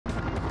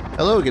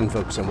Hello again,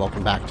 folks, and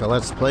welcome back to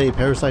Let's Play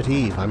Parasite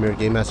Eve. I'm your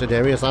Game Master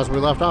Darius. As we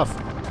left off,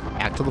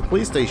 back to the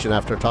police station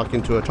after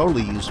talking to a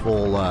totally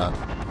useful,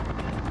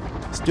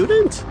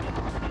 student?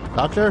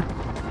 Doctor?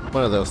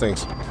 One of those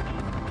things.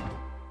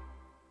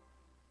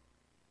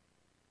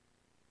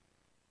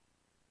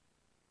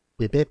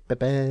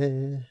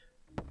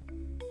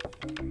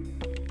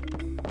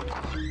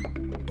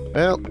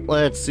 Well,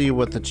 let's see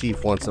what the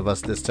chief wants of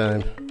us this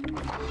time.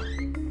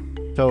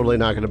 Totally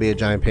not going to be a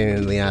giant pain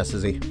in the ass,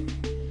 is he?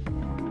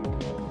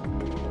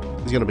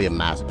 He's gonna be a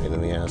massive pain in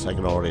the ass, I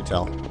can already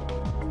tell.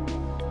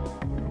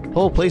 The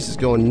whole place is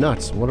going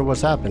nuts. Wonder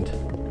what's happened.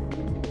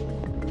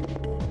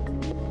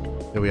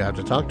 Do we have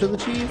to talk to the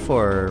chief,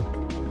 or...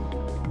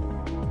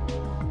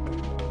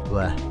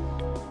 Blah.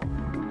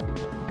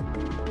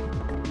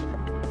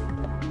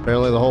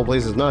 Apparently the whole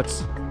place is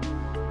nuts.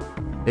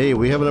 Hey,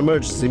 we have an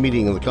emergency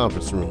meeting in the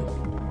conference room.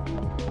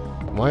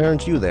 Why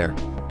aren't you there?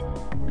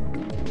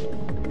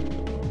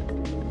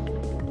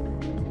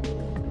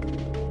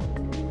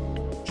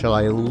 Shall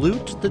I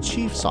loot the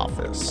chief's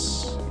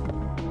office?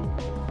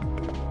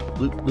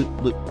 Loot,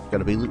 loot, loot.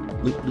 Gotta be loot,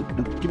 loot, loot,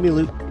 loot. Give me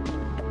loot.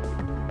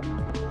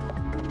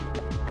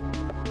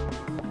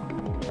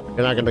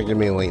 You're not gonna give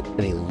me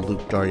any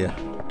loot, are you?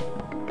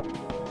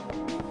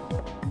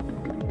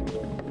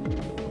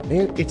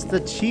 Man, it's the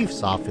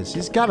chief's office.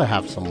 He's gotta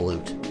have some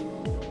loot.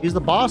 He's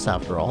the boss,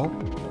 after all.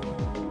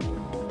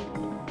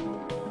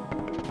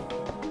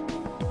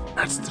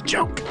 That's the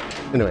joke.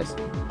 Anyways.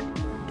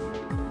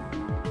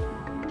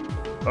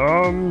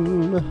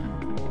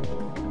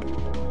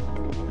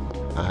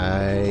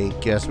 I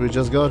guess we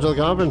just go to the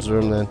conference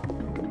room then.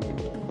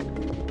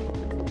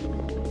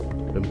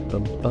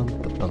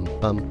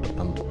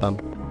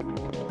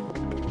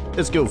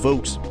 Let's go,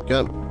 folks.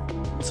 Got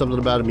something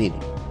about a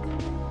meeting.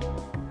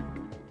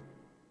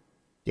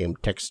 Damn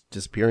text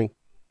disappearing.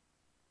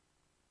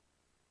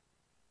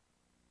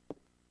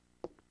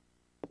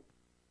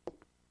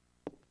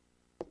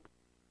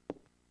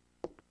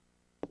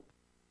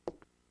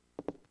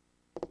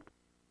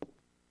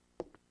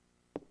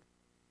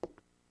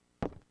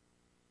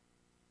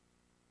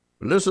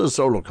 Melissa's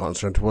solo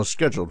concert was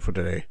scheduled for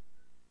today.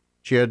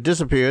 She had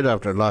disappeared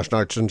after last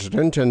night's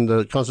incident and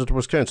the concert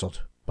was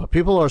cancelled. But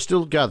people are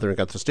still gathering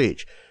at the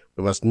stage.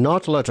 We must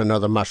not let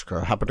another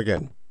massacre happen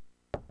again.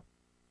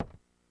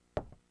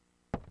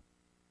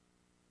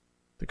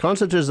 The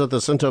concert is at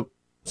the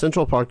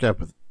Central Park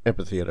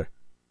Amphitheater.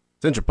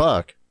 Central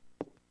Park?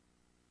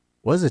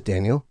 What is it,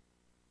 Daniel?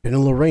 Ben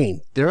and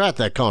Lorraine, they're at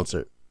that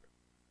concert.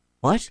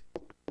 What?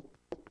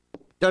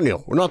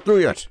 Daniel, we're not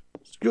through yet.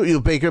 Screw you,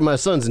 Baker, my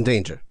son's in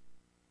danger.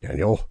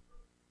 Daniel.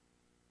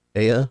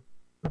 Hey,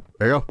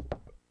 Hey.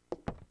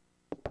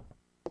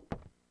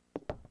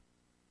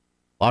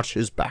 Watch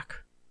his back.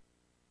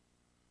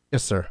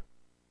 Yes, sir.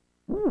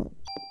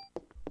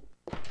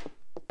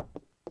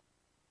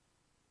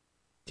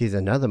 He's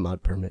another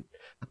mod permit.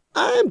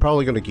 I'm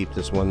probably going to keep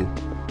this one.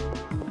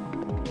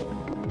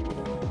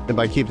 And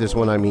by keep this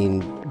one, I mean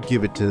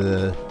give it to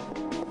the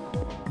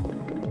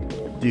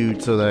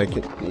dude so that I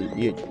can...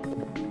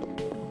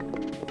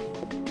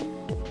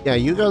 Yeah,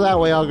 you go that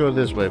way, I'll go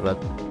this way, but...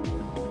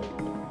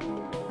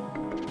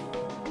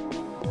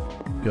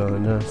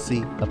 Gonna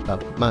see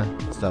about my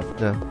stuff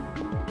now.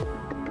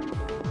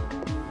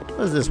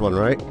 What's this one,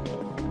 right?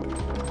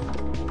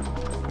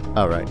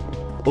 Alright.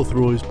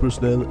 Authorized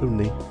personnel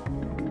only.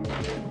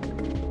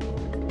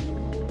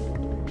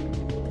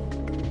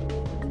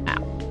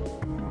 Ow.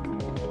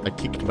 I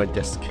kicked my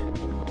desk.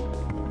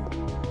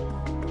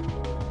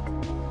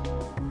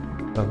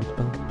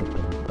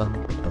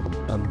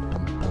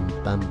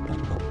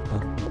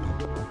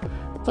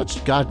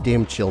 Such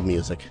goddamn chill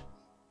music.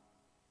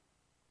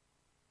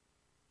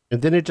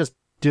 And then it just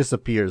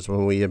disappears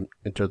when we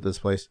enter this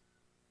place.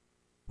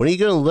 When are you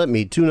gonna let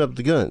me tune up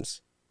the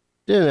guns?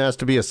 Didn't ask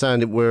to be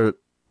assigned that we're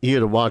here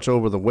to watch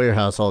over the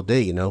warehouse all day,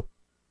 you know.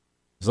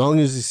 As long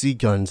as you see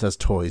guns as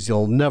toys,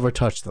 you'll never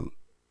touch them.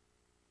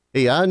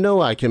 Hey, I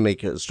know I can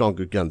make a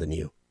stronger gun than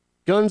you.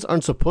 Guns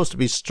aren't supposed to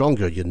be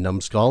stronger, you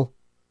numbskull.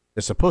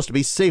 They're supposed to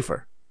be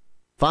safer.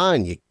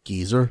 Fine, you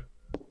geezer.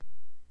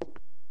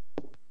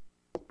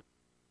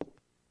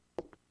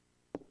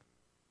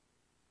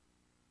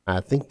 I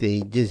think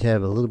they just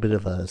have a little bit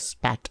of a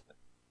spat.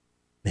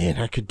 Man,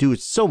 I could do it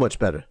so much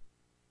better.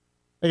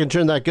 I can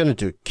turn that gun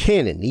into a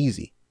cannon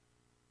easy.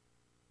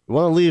 You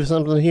want to leave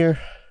something here?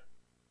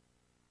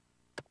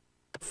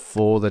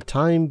 For the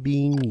time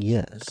being,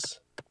 yes.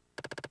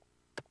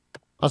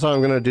 Also,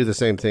 I'm going to do the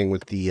same thing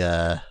with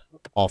the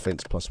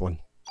offense +1.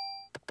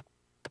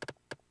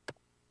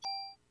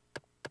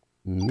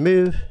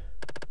 Move.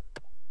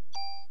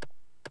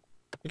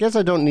 I guess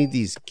I don't need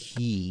these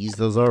keys.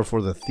 Those are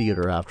for the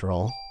theater after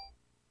all.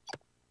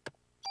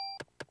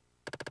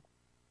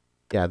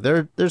 Yeah,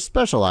 they're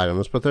special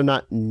items, but they're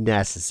not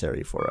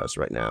necessary for us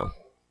right now.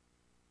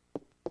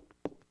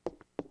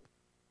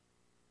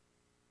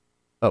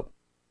 Oh.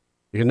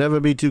 You can never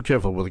be too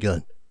careful with a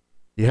gun.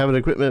 You have an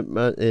equipment,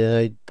 but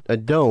I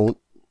don't.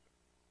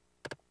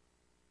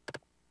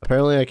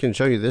 Apparently I can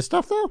show you this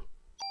stuff, though?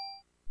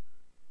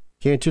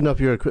 Can't tune up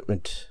your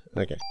equipment.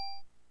 Okay.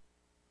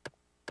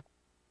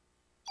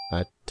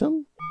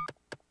 Item?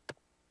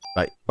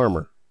 Right,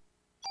 armor.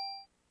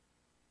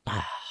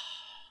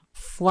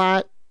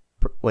 Flat.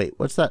 Wait,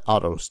 what's that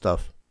auto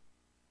stuff?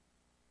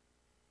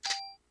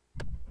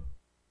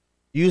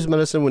 Use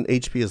medicine when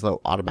HP is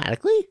low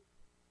automatically?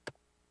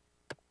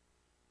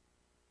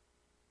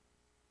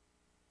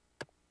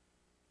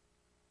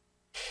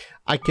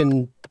 I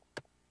can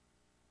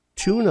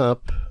tune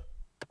up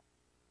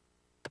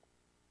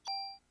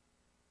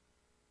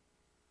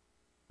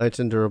light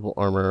and durable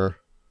armor.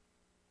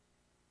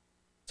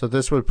 So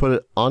this would put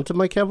it onto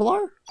my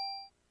Kevlar?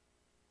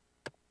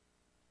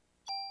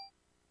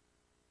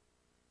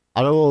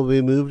 Auto will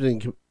be moved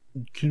and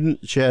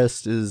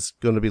chest is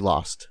going to be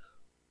lost.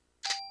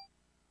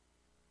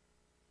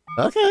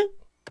 Okay.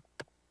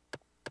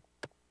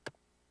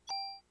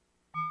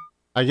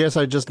 I guess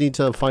I just need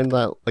to find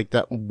that, like,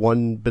 that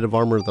one bit of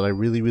armor that I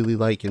really, really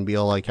like and be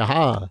all like,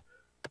 haha,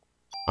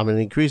 I'm going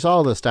to increase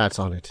all the stats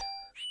on it.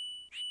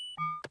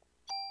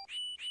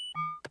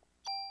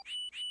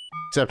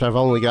 Except I've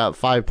only got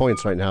 5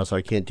 points right now, so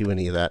I can't do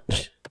any of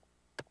that.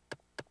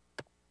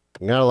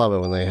 You gotta love it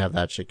when they have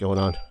that shit going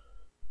on.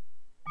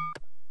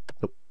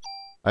 Nope.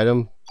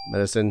 Item,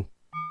 medicine,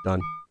 done.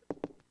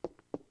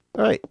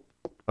 Alright.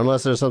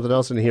 Unless there's something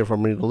else in here for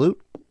me to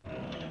loot.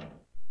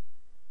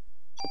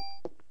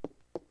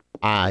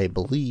 I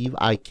believe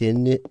I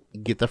can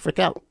get the frick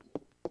out.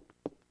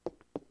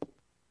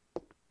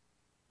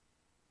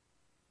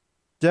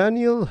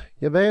 Daniel,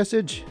 you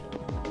bastard.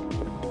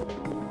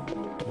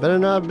 Better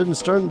not have been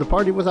starting the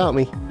party without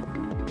me.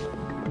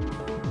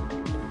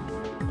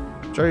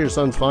 Sure, your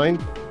son's fine.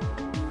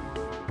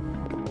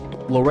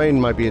 Lorraine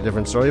might be a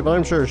different story, but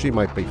I'm sure she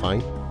might be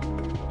fine.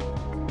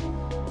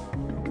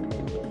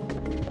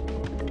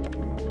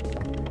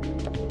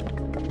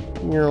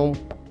 You know,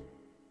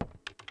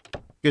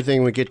 good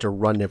thing we get to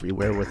run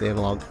everywhere with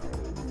analog.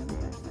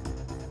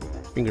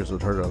 Fingers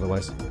would hurt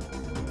otherwise.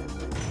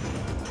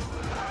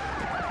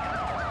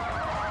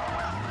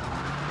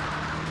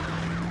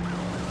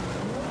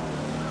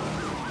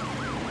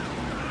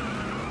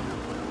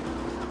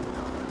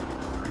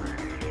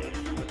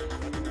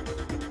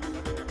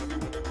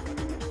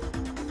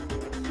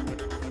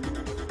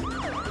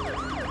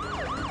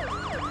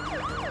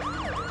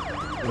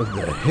 What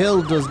the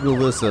hell does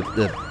Melissa,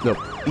 no,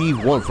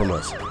 Eve want from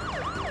us?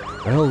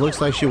 Well,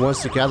 looks like she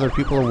wants to gather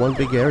people in one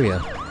big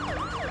area.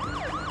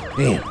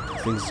 Damn,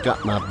 things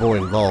got my boy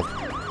involved.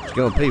 She's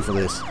gonna pay for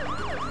this.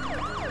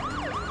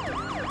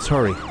 Let's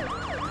hurry.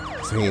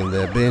 Hang in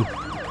there, Ben.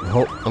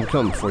 I'm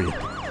coming for you.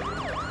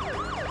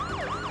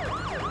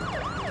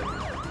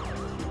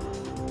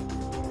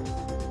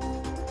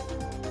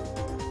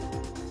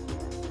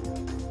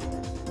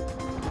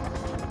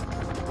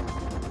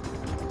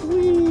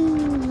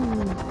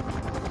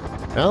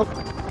 Well,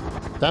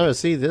 time to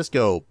see this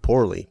go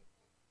poorly.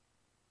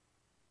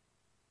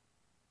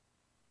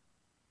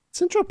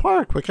 Central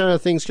Park, what kind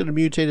of things could have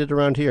mutated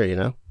around here, you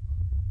know?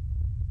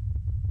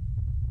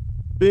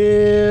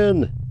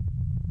 Ben!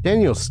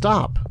 Daniel,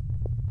 stop!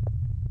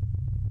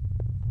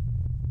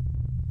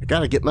 I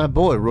gotta get my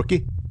boy,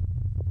 rookie.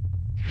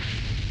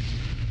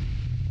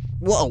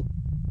 Whoa!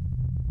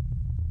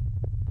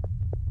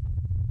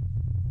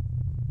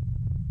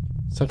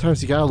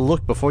 Sometimes you gotta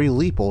look before you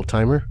leap,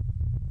 old-timer.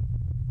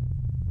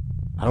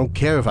 I don't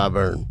care if I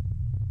burn.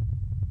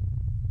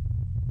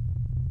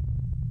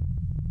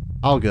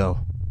 I'll go.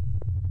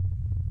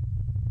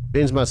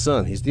 Ben's my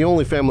son. He's the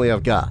only family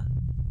I've got.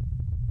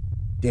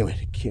 Damn it,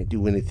 I can't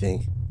do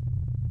anything.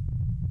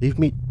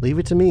 Leave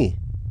it to me.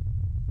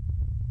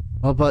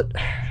 Oh, but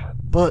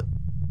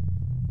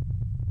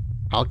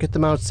I'll get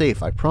them out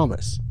safe, I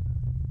promise.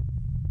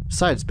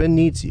 Besides, Ben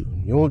needs you.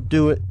 You won't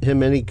do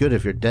him any good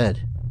if you're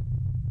dead.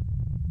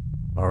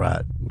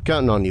 Alright, I'm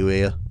counting on you,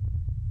 Aya.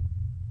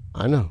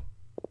 I know.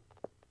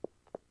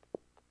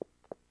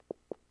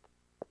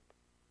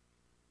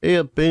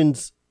 Aya,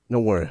 Ben's...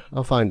 Don't worry,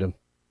 I'll find him.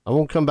 I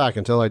won't come back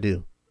until I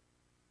do.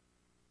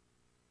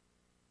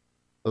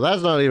 So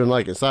that's not even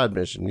like a side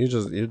mission.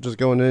 You're just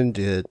going in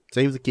to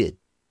save the kid.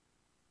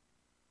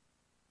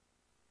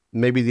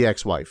 Maybe the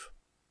ex-wife.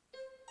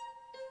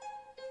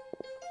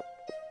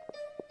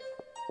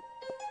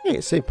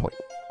 Hey, save point.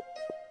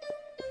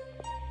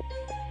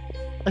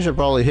 I should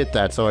probably hit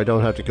that so I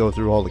don't have to go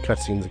through all the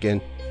cutscenes again.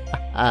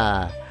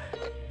 Ah,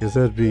 because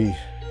that'd be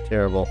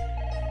terrible.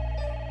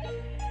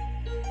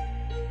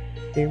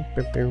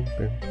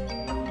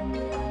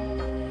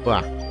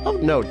 Wow. Oh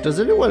no, does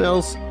anyone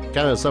else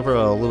kind of suffer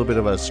a little bit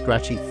of a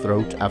scratchy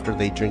throat after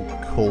they drink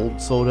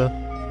cold soda?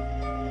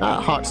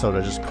 Not hot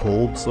soda, just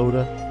cold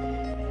soda.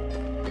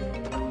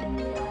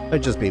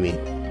 Might just be me.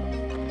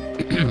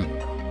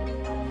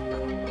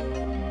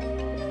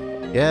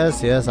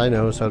 Yes, I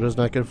know, soda's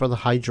not good for the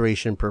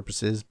hydration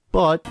purposes,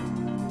 but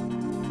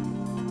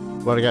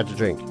what I got to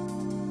drink?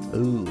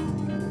 Ooh,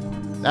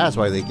 that's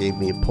why they gave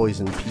me a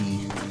poison pea.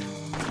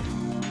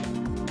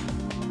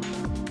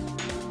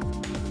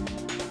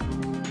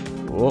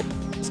 Whoa,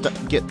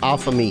 get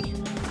off of me.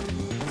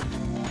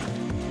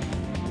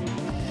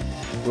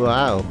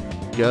 Wow.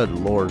 Good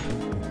lord.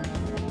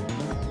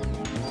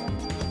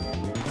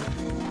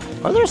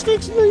 Are there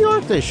snakes in New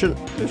York? There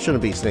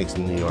shouldn't be snakes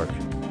in New York.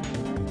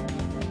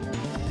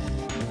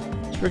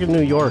 It's freaking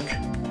New York.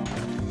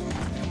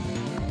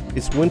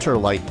 It's winter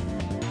like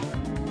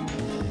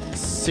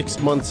 6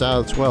 months out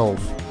of 12.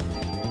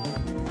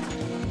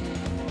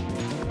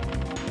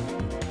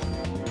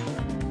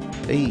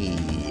 Hey,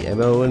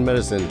 ammo and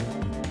medicine.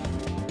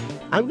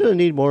 I'm gonna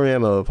need more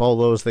ammo if all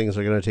those things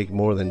are gonna take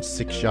more than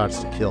 6 shots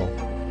to kill.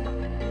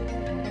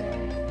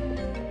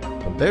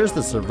 And there's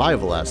the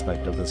survival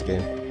aspect of this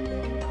game.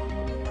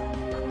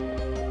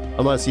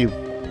 Unless you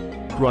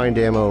grind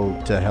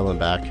ammo to hell and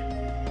back.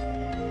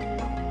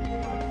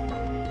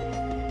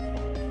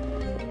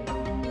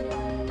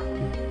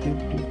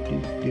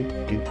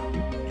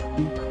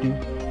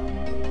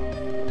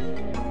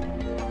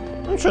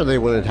 I'm sure they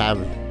wouldn't have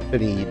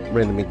any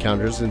random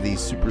encounters in these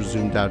super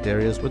zoomed out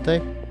areas, would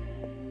they?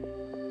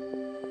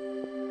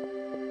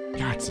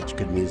 God, such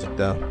good music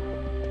though.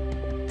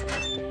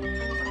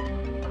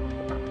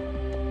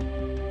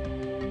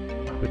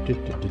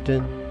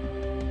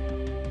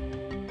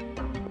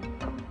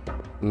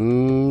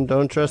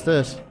 Don't trust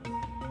this.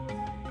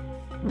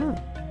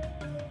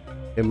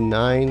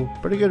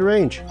 M9, pretty good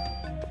range.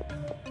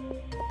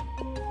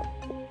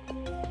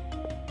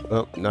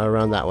 Oh, not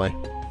around that way.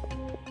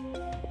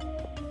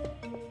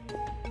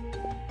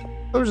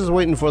 I was just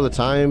waiting for the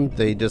time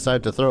they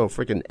decide to throw a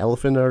freaking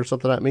elephant or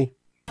something at me.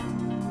 I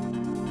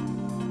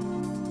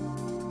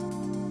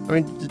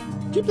mean,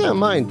 keep that in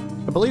mind.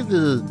 I believe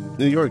the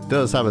New York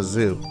does have a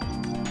zoo.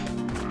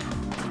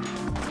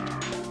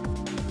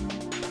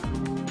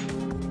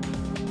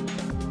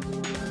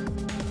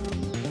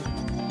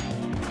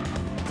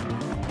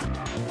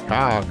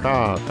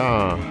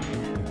 Caw.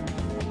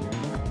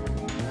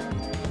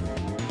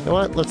 You know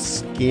what? Let's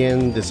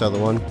scan this other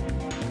one.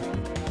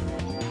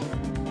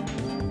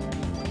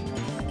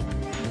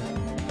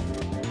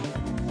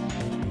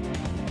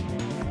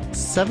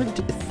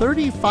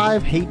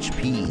 35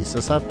 HP,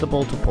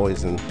 susceptible to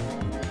poison.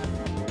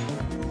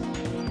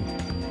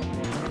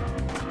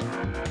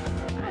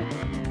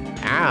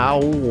 Ow,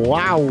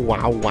 wow.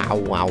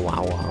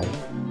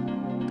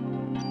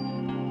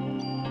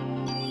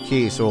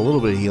 Okay, so a little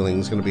bit of healing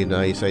is going to be a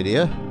nice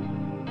idea.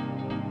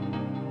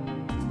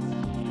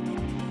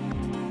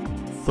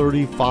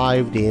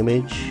 35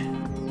 damage.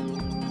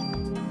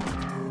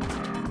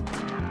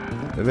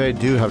 Maybe I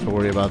do have to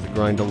worry about the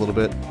grind a little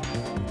bit.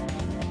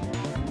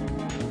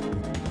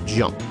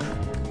 Junk.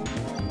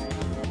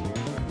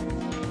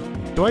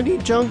 Do I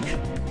need junk?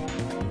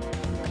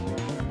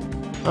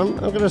 I'm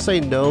gonna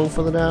say no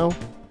for the now.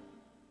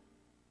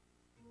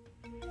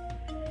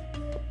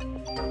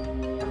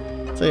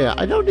 So yeah,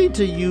 I don't need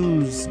to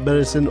use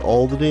medicine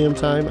all the damn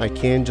time. I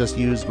can just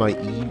use my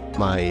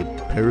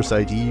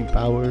Parasite E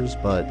powers,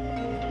 but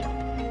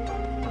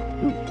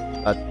ooh,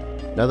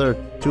 another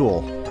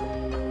tool.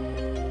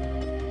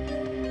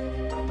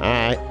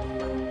 Alright.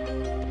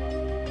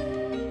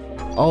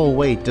 Oh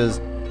wait, does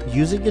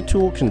using a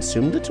tool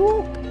consume the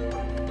tool?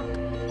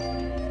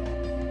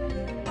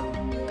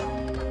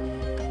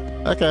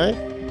 Okay,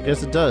 I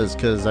guess it does,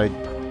 because I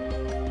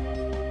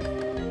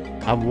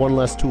have one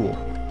less tool.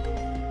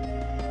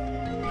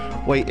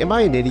 Wait, am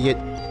I an idiot?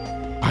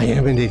 I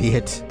am an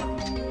idiot.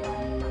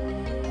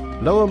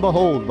 Lo and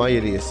behold, my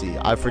idiocy.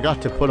 I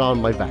forgot to put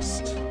on my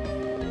vest.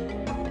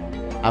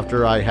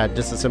 After I had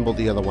disassembled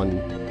the other one.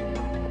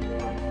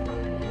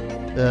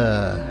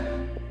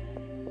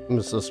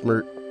 I'm so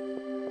smart.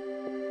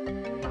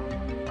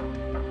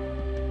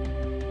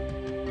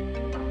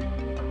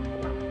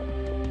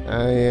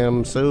 I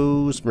am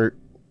so smart.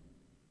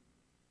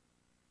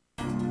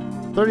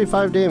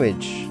 35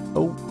 damage.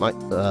 Oh my,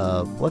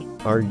 what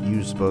are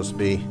you supposed to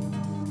be?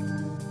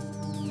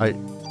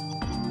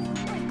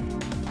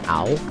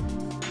 Ow.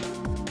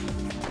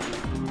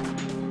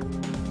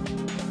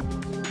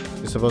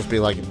 You're supposed to be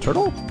like a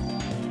turtle?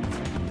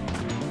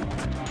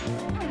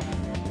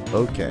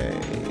 Okay.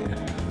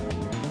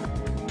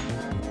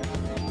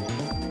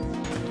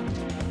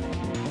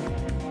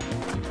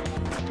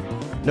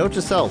 Note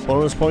to self,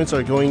 bonus points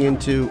are going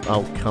into...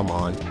 Oh, come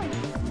on.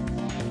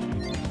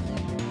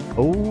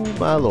 Oh,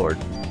 my lord.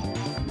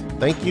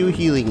 Thank you,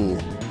 healing.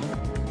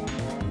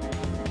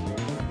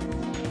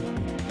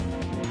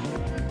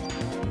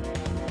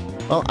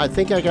 Well, I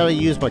think I gotta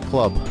use my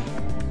club.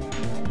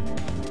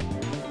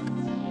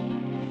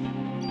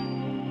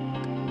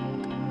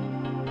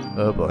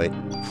 Oh, boy.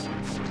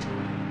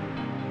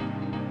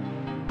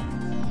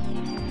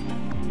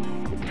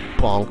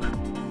 Bonk.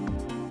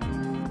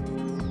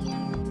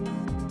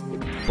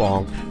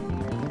 Bonk.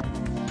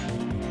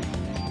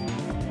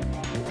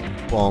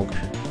 Bonk.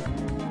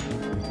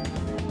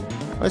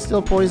 Am I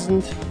still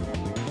poisoned?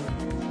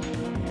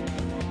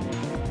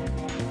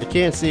 I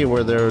can't see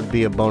where there would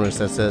be a bonus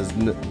that says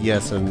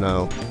yes and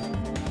no.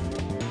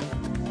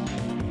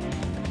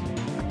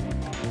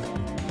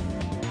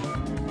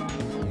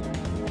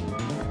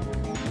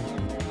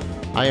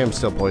 I am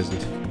still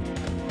poisoned.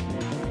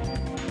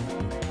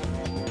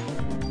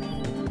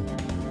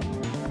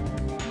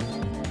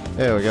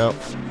 There we go.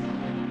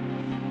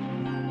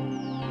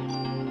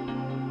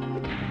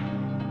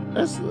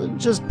 That's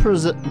just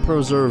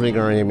preserving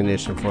our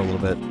ammunition for a little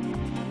bit.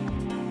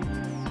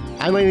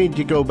 I might need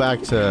to go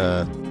back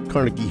to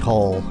Carnegie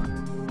Hall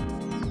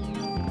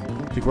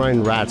to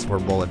grind rats for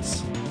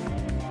bullets.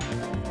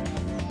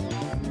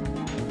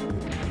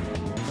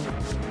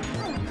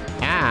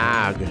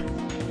 Ag.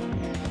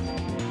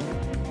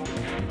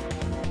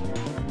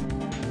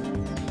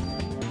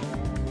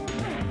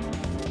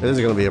 This is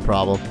gonna be a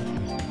problem.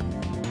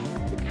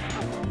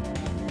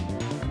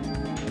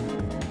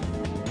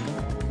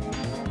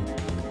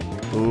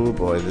 Oh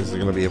boy, this is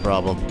gonna be a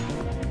problem.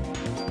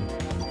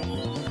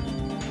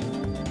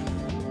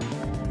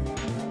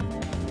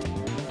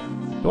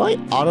 Do I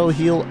auto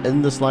heal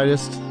in the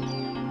slightest?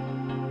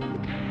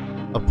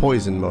 A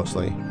poison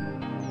mostly.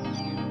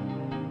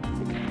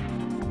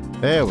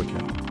 There we go.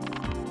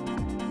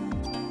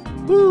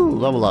 Woo!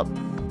 Level up.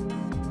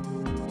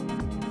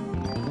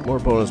 More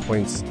bonus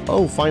points.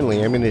 Oh,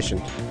 finally, ammunition.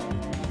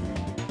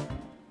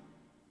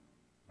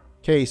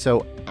 Okay,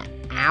 so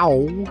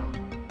ow.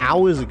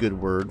 Ow is a good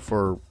word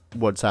for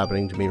what's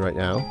happening to me right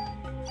now.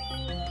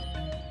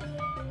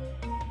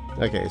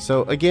 Okay,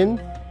 so again,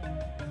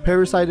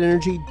 Parasite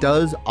energy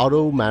does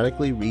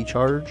automatically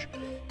recharge.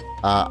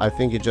 I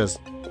think it just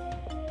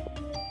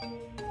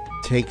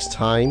takes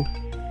time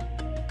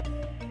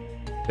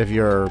if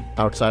you're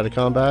outside of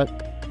combat.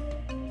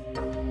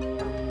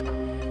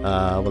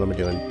 What am I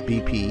doing?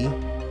 BP.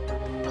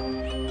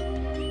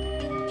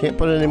 Can't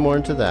put any more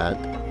into that.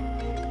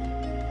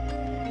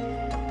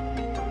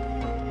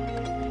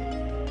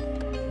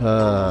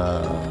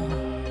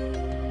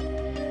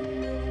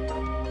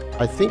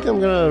 I think I'm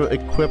gonna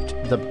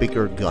equip the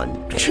bigger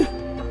gun.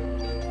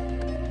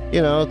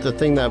 You know, the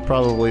thing that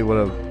probably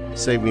would have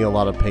saved me a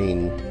lot of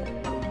pain.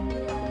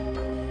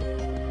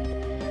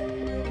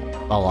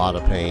 A lot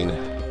of pain.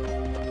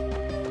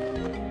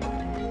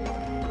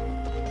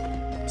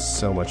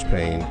 So much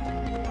pain.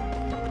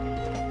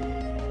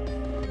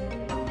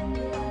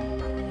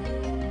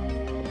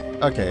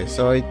 Okay,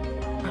 so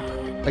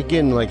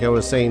again, like I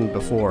was saying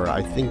before,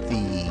 I think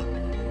the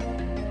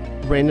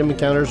random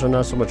encounters are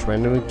not so much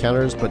random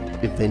encounters, but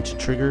event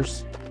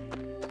triggers.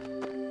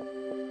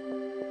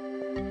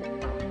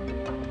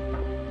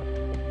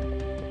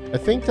 I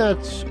think that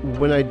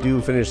when I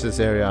do finish this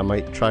area, I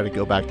might try to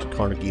go back to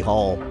Carnegie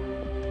Hall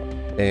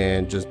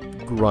and just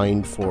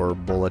grind for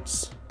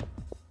bullets.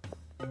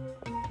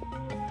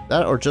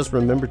 That, or just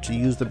remember to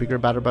use the bigger,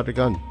 better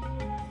gun.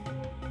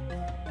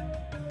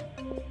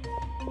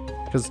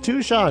 Because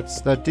 2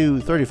 shots that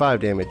do 35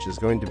 damage is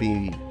going to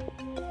be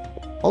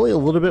only a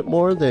little bit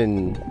more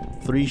than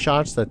 3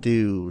 shots that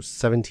do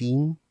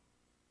 17.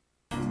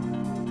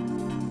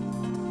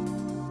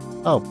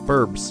 Oh,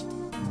 burbs.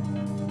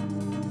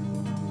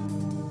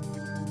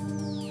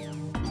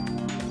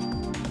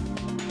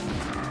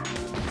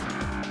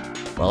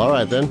 Well,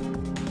 alright then.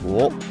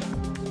 Whoa.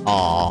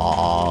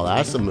 Aww,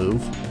 that's a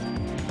move.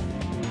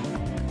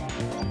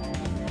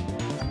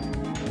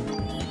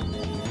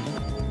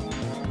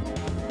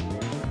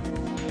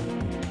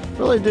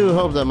 Really do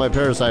hope that my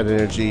Parasite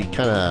energy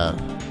kinda...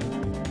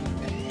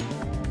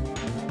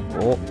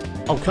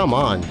 Oh, come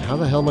on. How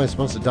the hell am I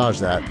supposed to dodge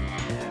that?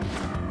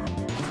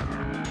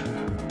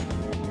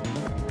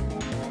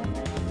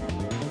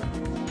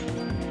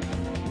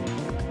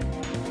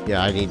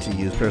 Yeah, I need to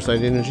use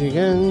Parasite energy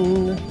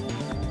again.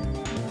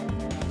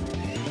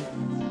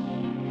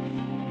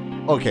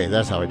 Okay,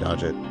 that's how I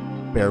dodge it.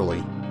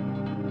 Barely.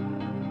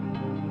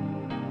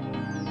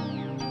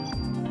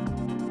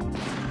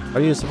 Are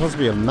you supposed to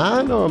be a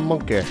man or a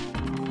monkey?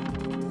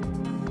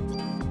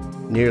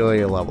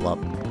 Nearly a level up.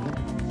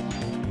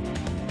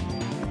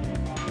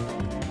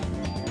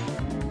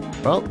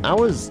 Well, I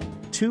was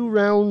 2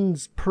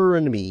 rounds per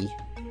enemy,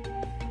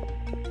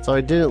 so I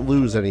didn't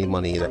lose any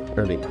money,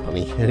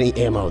 any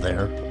ammo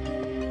there.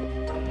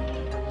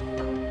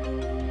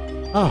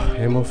 Oh,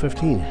 ammo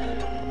 15.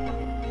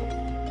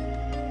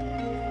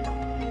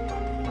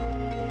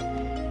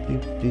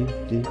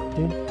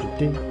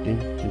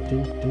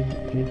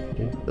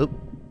 Oop.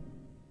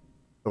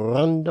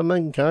 Random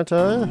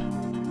encounter.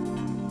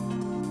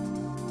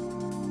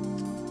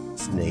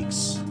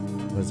 Snakes.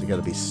 Why's it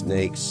gotta be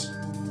snakes?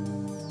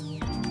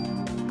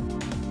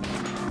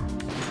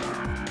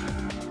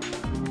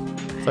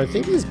 So I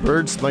think these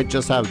birds might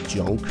just have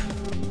junk.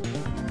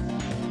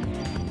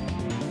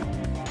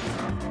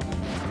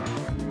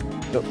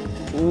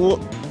 No.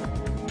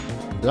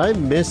 Did I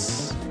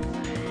miss?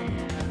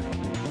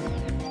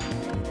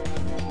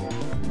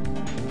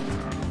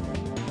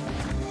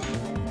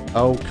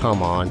 Oh,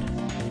 come on.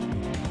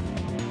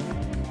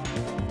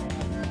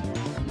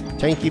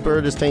 Tanky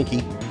bird is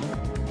tanky.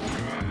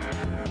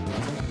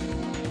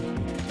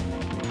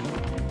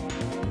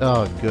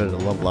 Oh, good. A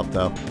level up,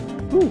 though.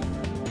 Ooh.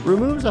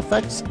 Removes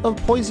effects of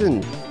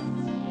poison.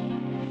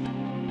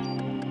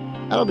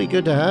 That'll be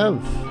good to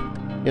have.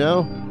 You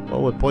know?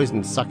 Well, with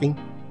poison sucking.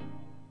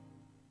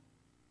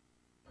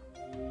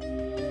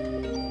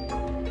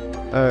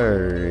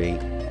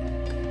 Alright.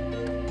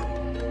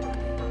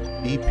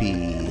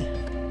 BP.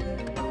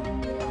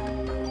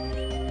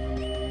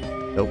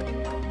 Nope.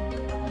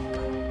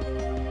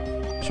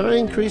 Should I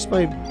increase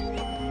my...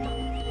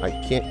 I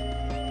can't...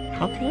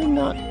 How can I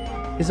not...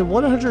 Is it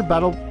 100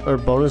 battle or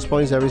bonus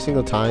points every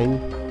single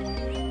time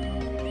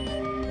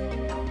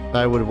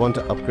I would want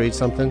to upgrade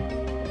something?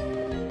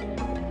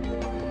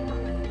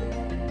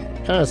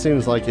 Kinda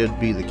seems like it'd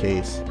be the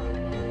case.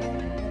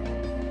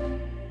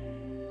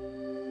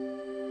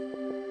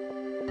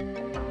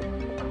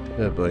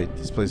 Oh boy,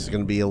 this place is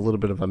gonna be a little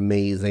bit of a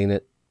maze, ain't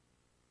it?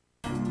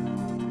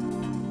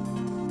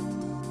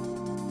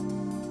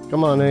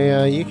 Come on,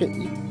 you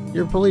can...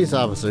 You're a police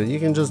officer. You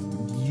can just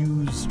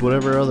use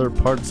whatever other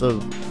parts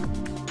of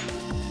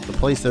the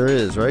place there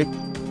is, right?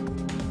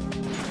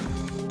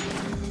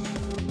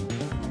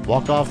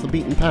 Walk off the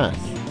beaten path.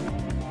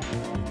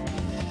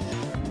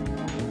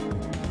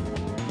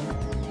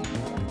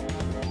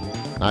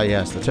 Ah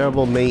yes, the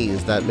terrible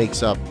maze that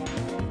makes up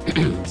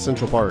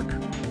Central Park.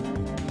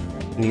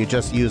 And you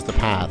just use the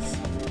path.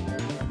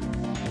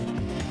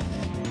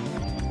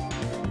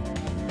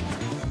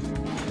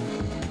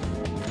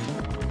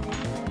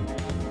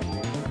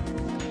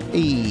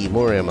 Hey,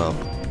 more ammo.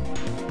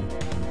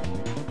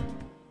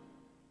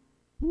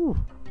 Whew.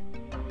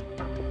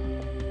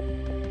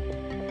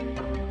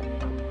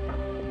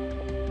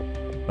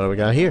 What do we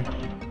got here?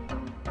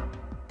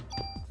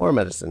 More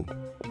medicine.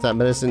 Is that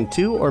medicine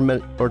 2 or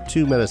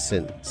 2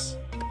 medicines?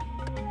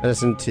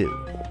 Medicine 2.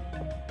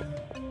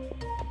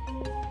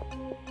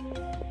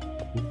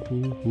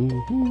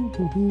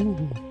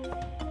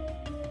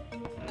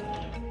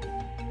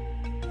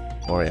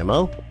 More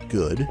ammo.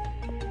 Good.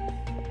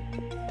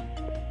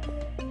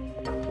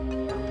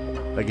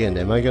 Again,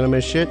 am I gonna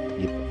miss shit?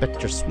 You bet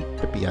your sweet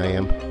pippy I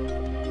am.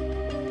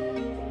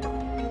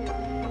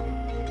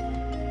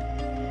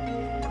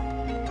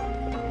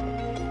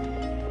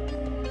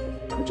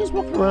 We're just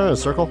walking around in a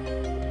circle.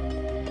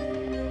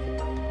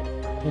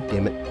 God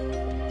damn it.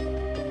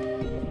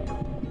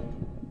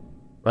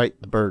 Right,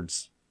 the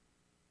birds.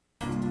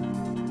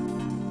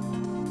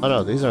 Oh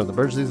no, these aren't the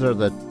birds, these are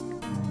the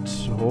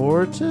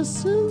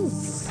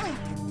tortoises?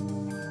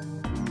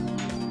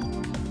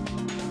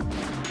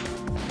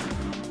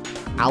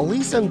 At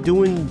least I'm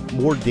doing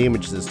more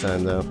damage this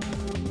time, though.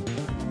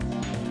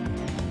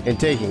 And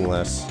taking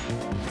less.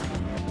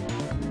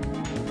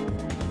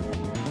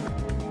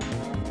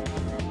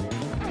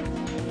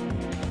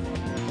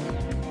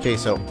 Okay,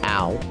 so,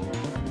 ow.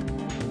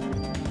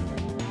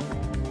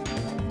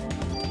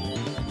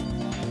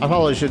 I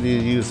probably should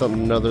use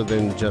something other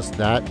than just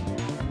that.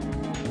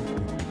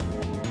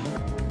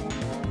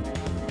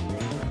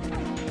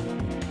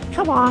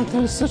 Come on,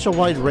 that is such a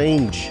wide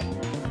range.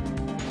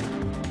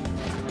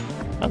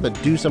 How the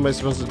deuce am I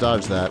supposed to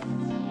dodge that?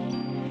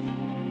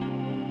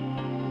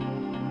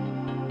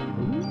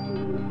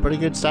 Pretty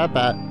good stat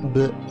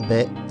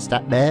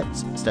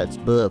stats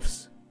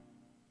buffs.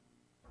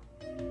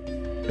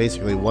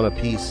 Basically one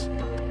apiece.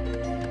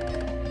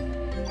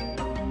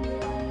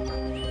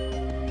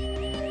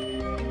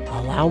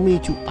 Allow me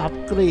to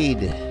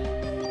upgrade.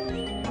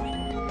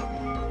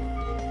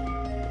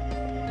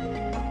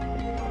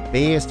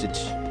 Bastard.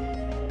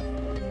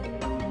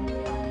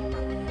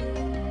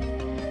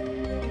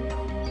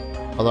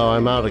 Although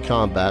I'm out of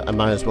combat, I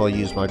might as well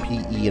use my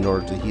PE in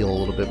order to heal a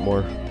little bit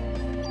more.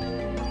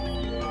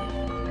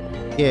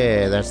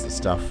 Yeah, that's the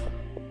stuff.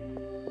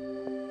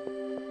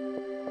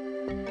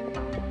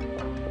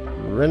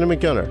 Random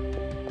gunner.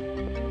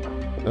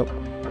 Nope.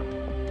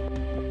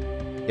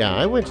 Yeah,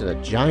 I went in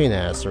a giant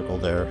ass circle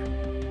there,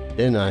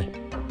 didn't I?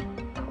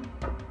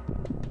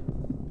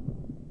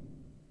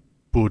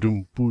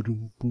 Boom,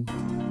 boom, boom.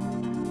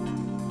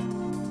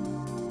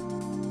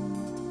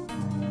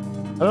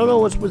 I don't know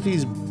what's with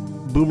these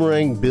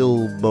Boomerang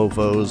Bill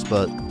mofos,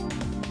 but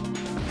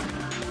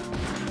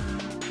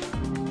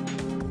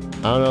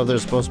I don't know if they're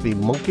supposed to be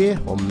monkey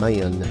or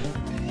man.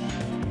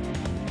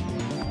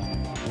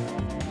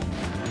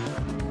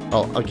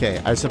 Oh, okay,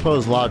 I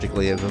suppose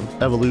logically if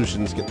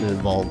evolution's getting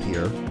involved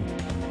here.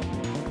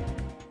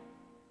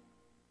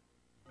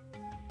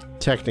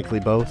 Technically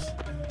both.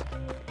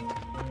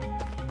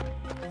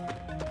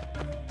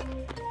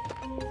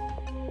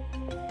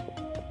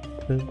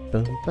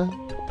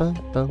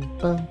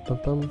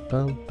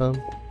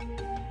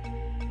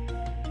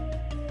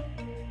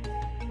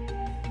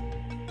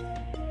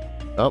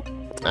 Oh,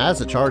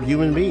 that's a charred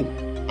human being.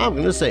 I'm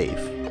gonna save.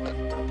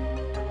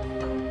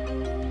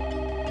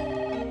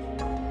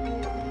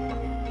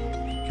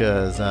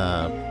 Because,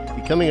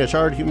 becoming a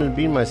charred human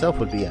being myself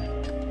would be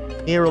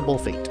a terrible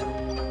fate.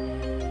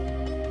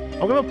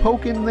 I'm gonna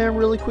poke in there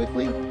really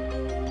quickly.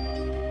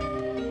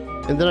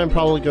 And then I'm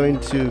probably going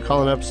to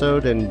call an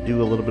episode and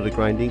do a little bit of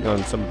grinding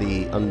on some of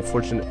the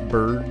unfortunate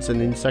birds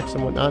and insects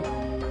and whatnot.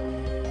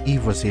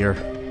 Eve was here.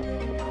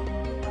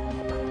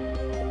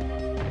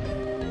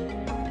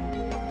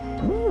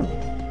 Ooh.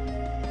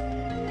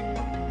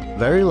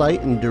 Very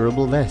light and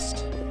durable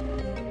vest.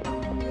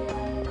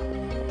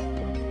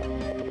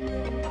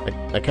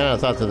 I kind of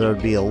thought that there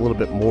would be a little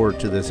bit more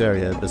to this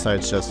area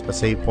besides just a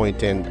save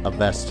point and a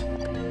vest.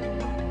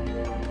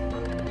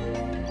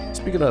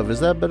 speaking of, is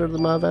that better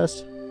than my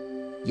vest?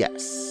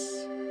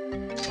 Yes.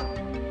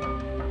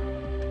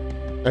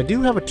 I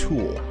do have a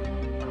tool.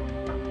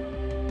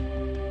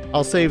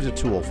 I'll save the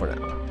tool for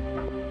now.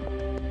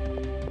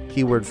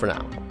 Keyword for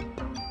now.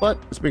 But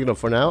speaking of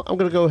for now, I'm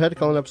going to go ahead and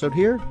call an episode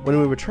here.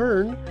 When we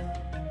return,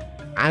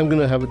 I'm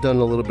going to have done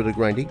a little bit of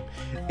grinding.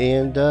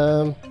 And,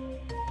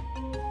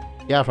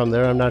 yeah, from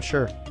there, I'm not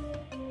sure.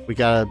 We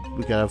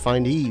gotta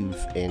find Eve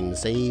and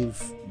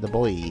save the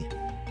boy.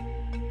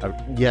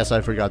 Yes,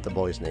 I forgot the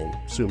boy's name.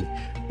 Sue me.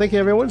 Thank you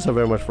everyone so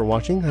very much for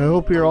watching. I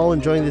hope you're all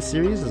enjoying this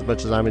series as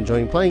much as I'm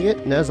enjoying playing it.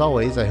 And as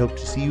always, I hope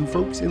to see you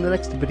folks in the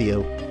next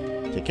video.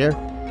 Take care.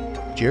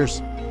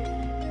 Cheers.